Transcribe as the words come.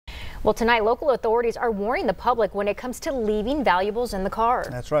Well, tonight, local authorities are warning the public when it comes to leaving valuables in the car.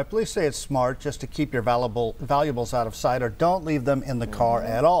 That's right. Police say it's smart just to keep your valuables out of sight, or don't leave them in the car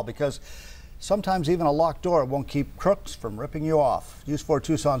at all, because sometimes even a locked door won't keep crooks from ripping you off. News 4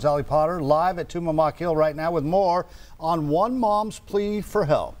 Tucson's Allie Potter live at Tumamoc Hill right now with more on one mom's plea for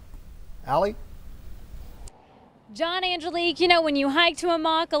help. Allie? John, Angelique, you know, when you hike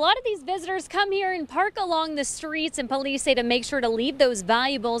Tumamoc, a lot of these visitors come here and park along the streets, and police say to make sure to leave those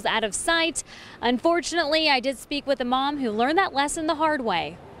valuables out of sight. Unfortunately, I did speak with a mom who learned that lesson the hard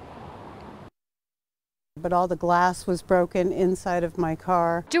way. But all the glass was broken inside of my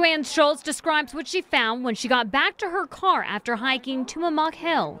car. Joanne Schultz describes what she found when she got back to her car after hiking Tumamoc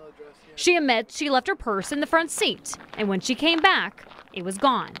Hill. She admits she left her purse in the front seat, and when she came back, it was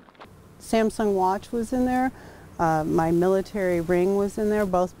gone. Samsung watch was in there. My military ring was in there,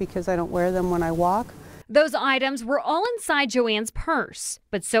 both because I don't wear them when I walk. Those items were all inside Joanne's purse,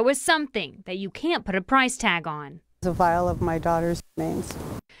 but so is something that you can't put a price tag on. A vial of my daughter's remains.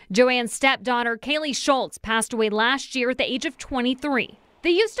 Joanne's stepdaughter, Kaylee Schultz, passed away last year at the age of 23.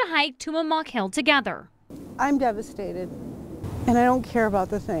 They used to hike Tumamoc Hill together. I'm devastated, and I don't care about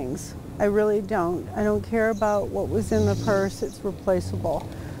the things. I really don't. I don't care about what was in the purse. It's replaceable.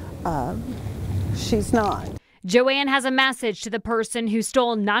 She's not. Joanne has a message to the person who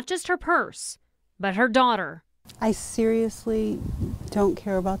stole not just her purse, but her daughter. I seriously don't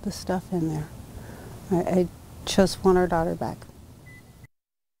care about the stuff in there. I just want our daughter back.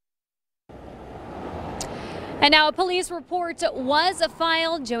 And now a police report was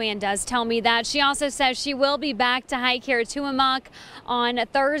filed. Joanne does tell me that. She also says she will be back to hike here at Tumamoc on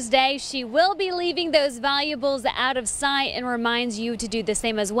Thursday. She will be leaving those valuables out of sight and reminds you to do the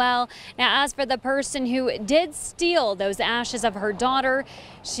same as well. Now, as for the person who did steal those ashes of her daughter,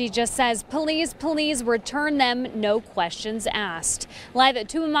 she just says, please, please return them, no questions asked. Live at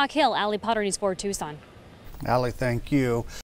Tumamoc Hill, Allie Potter, News 4 Tucson. Allie, thank you.